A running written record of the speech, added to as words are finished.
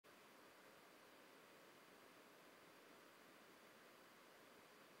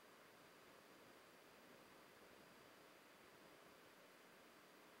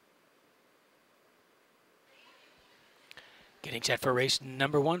Getting set for race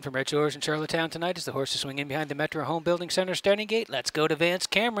number 1 from Redshores in Charlottetown tonight as the horses swing in behind the Metro Home Building Center starting gate. Let's go to Vance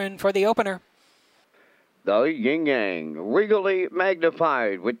Cameron for the opener. The Yin Yang, regally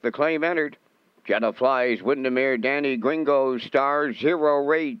magnified with the claim entered. Jetta Flies, Windermere, Danny, Gringo, Star, Zero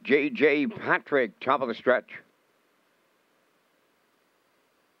Rate, J.J. Patrick, top of the stretch.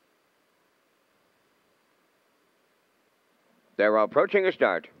 They're approaching a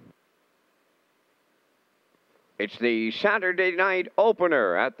start. It's the Saturday night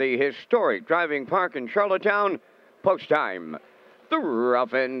opener at the historic driving park in Charlottetown. Post time. The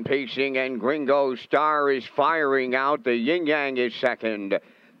rough and pacing and Gringo Star is firing out. The Yin Yang is second.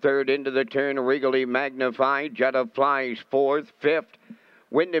 Third into the turn, regally magnified. Jetta Flies fourth. Fifth,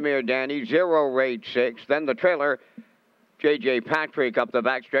 Windermere Danny. Zero Rate sixth. Then the trailer, J.J. Patrick up the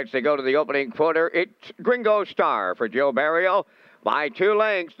backstretch. They go to the opening quarter. It's Gringo Star for Joe Barrio. By 2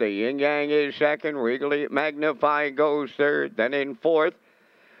 lengths, the Yin Yang is second. Regally magnified goes third. Then in fourth,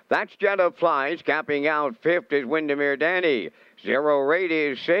 that's Jetta Flies. Capping out fifth is Windermere Danny. Zero Rate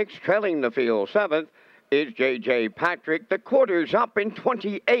is sixth. Trailing the field seventh is J.J. Patrick. The quarter's up in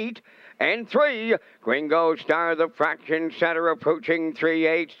 28 and 3. Gringo Star, the fraction setter, approaching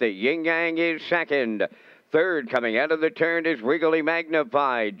 3/8. The Yin Yang is second. Third, coming out of the turn, is regally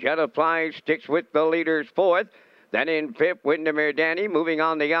magnified. Jetta Flies sticks with the leaders fourth. Then in fifth, Windermere Danny. Moving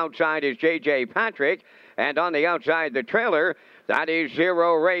on the outside is J.J. Patrick. And on the outside, the trailer, that is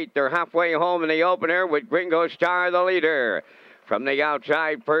Zero Rate. They're halfway home in the opener with Gringo Star the leader. From the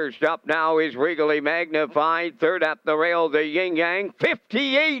outside, first up now is regally magnified. Third at the rail, the Yin Yang.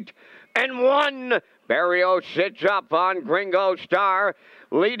 58 and 1. Barrio sits up on Gringo Star,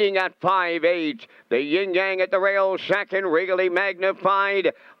 leading at 5/8. The Yin Yang at the rail second, regally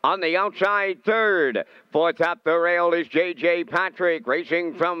magnified on the outside third. Fourth up the rail is J.J. Patrick.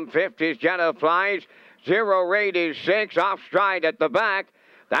 Racing from fifth is Jetta Flies. Zero Rate is sixth, off stride at the back.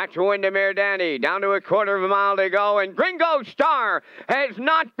 That's Windermere Danny. Down to a quarter of a mile to go, and Gringo Star has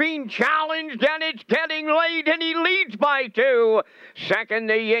not been challenged, and it's getting late, and he leads by 2. Second,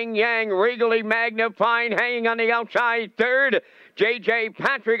 the Yin Yang, regally magnified, hanging on the outside third. J.J.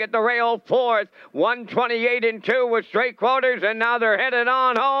 Patrick at the rail fourth. 128 and 2 with straight quarters, and now they're headed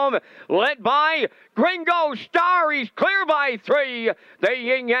on home, led by Gringo Star. He's clear by 3. The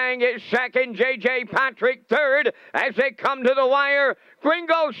Yin Yang is second. J.J. Patrick third. As they come to the wire,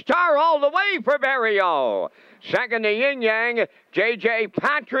 Gringo Star all the way for Barrio. Second, the Yin Yang. J.J.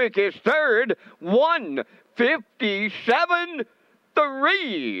 Patrick is third.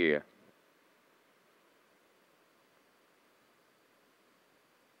 157-3.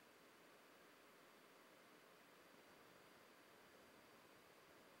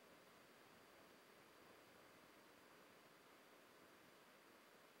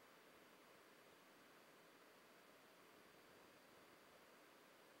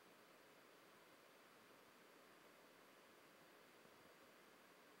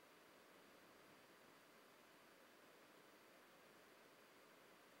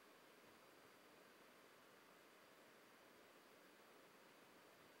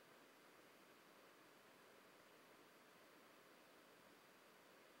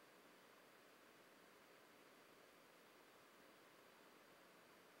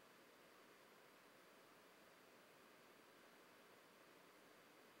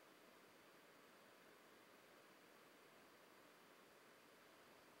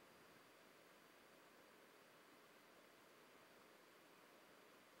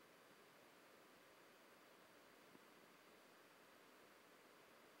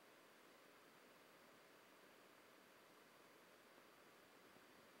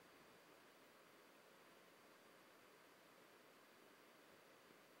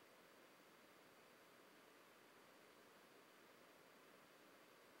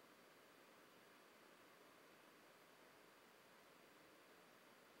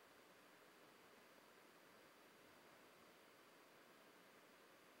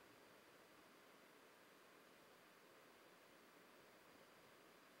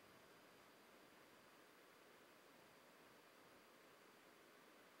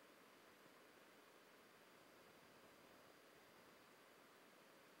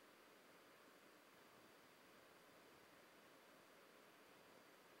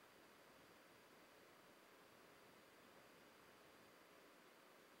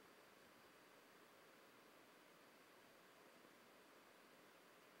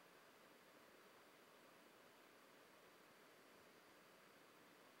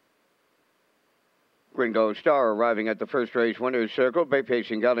 Gringo Star arriving at the first race winner's circle. Bay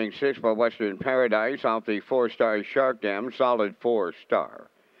Pacing Gelding 6 by Western Paradise off the 4-star Shark Dam. Solid 4-star.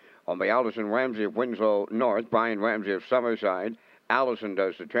 owned by Allison Ramsey of Winslow North, Brian Ramsey of Summerside. Allison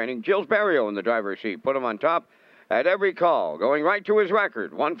does the training. Gilles Barrio in the driver's seat. Put him on top at every call, going right to his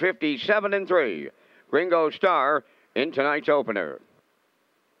record, 157-3. Gringo Star in tonight's opener.